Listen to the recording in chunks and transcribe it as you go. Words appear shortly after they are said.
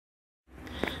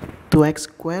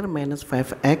2x square minus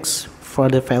 5x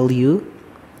for the value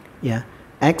ya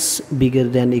x bigger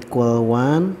than equal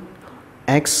 1,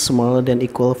 x smaller than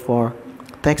equal 4.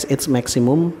 Text its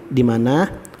maximum di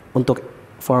mana untuk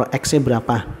for x nya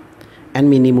berapa, n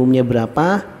minimumnya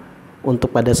berapa, untuk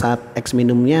pada saat x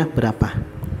minimumnya berapa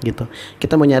gitu.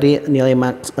 Kita mau nyari nilai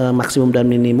maksimum dan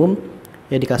minimum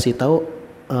ya, dikasih tahu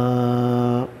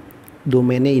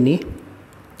domainnya ini,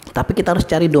 tapi kita harus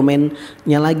cari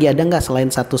domainnya lagi ada nggak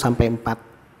selain 1 sampai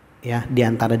 4 ya di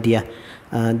antara dia.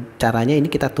 Caranya ini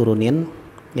kita turunin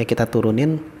ya,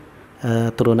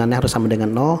 turunannya harus sama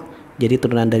dengan 0. Jadi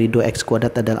turunan dari 2x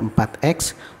kuadrat adalah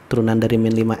 4x, turunan dari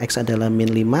min 5x adalah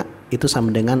min 5, itu sama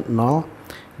dengan 0.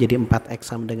 Jadi 4x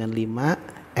sama dengan 5,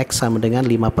 x sama dengan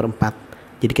 5 per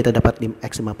 4. Jadi kita dapat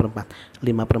x 5 per 4.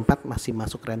 5 per 4 masih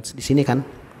masuk range di sini kan?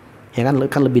 Ya kan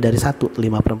lebih dari 1,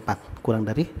 5 per 4 kurang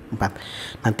dari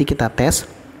 4. Nanti kita tes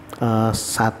 1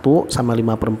 sama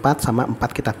 5 per 4 sama 4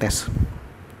 kita tes.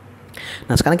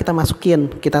 Nah sekarang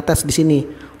kita tes di sini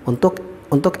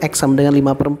untuk x sama dengan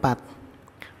 5 per 4.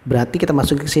 Berarti kita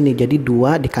masukin ke sini, jadi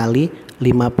 2 dikali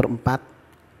 5 per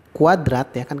 4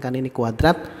 kuadrat ya kan, ini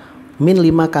kuadrat, min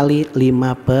 5 kali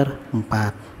 5 per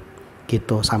 4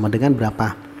 gitu, sama dengan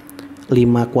berapa?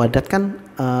 5 kuadrat kan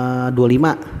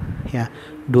 25 ya,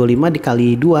 25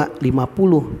 dikali 2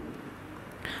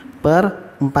 50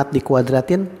 per 4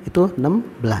 dikuadratin itu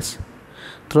 16.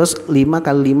 Terus 5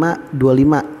 kali 5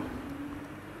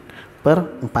 25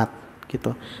 per 4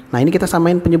 gitu. Nah ini kita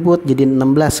samain penyebut jadi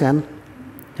 16 kan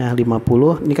ya,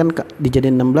 50 ini kan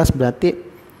dijadiin 16 berarti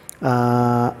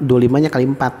 25 nya kali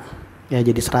 4 ya,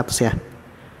 jadi 100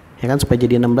 ya kan, supaya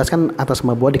jadi 16 kan atas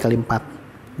sama bawah dikali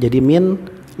 4, jadi min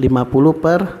 50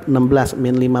 per 16.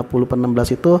 Min 50 per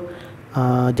 16 itu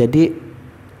jadi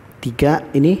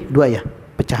 3 ini 2 ya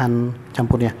pecahan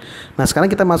campurnya. Nah sekarang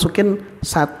kita masukin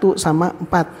 1 sama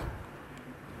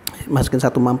 4, masukin 1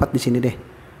 sama 4 di sini deh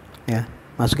ya,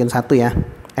 masukin 1 ya,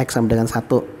 x sama dengan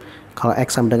 1. Kalau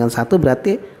x sama dengan 1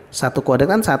 berarti 1 kuadrat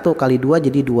kan 1 kali 2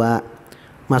 jadi 2,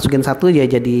 masukin 1 ya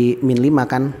jadi min 5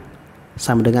 kan,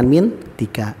 sama dengan min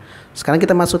 3. Sekarang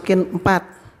kita masukin 4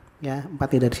 ya,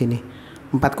 4 nih dari sini.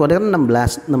 4 kuadrat kan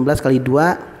 16, 16 kali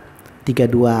 2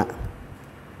 32.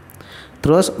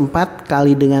 Terus 4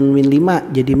 kali dengan min 5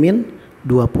 jadi min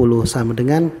 20 sama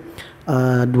dengan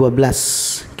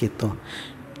 12 gitu.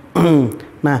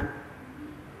 Nah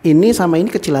ini sama ini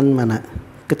kecilan mana?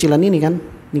 Kecilan ini kan,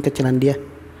 ini kecilan dia.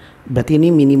 Berarti ini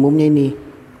minimumnya ini.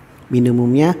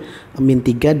 Minimumnya min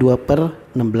 3 2 per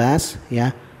 16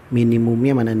 ya.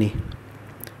 Minimumnya mana nih?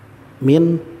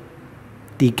 Min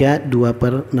 3 2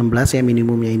 per 16 ya,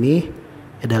 minimumnya ini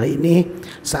adalah ini.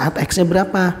 Saat x nya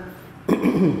berapa?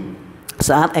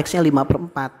 Saat x nya 5 per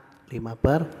 4. 5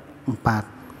 per 4.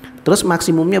 Terus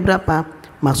maksimumnya berapa?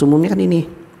 Maksimumnya kan ini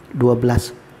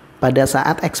 12. Pada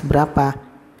saat x berapa?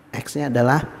 X nya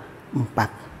adalah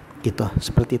 4 gitu,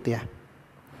 seperti itu ya.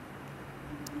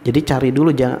 Jadi cari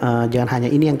dulu, jangan hanya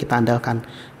ini yang kita andalkan.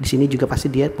 Di sini juga pasti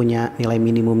dia punya nilai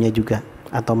minimumnya juga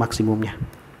atau maksimumnya.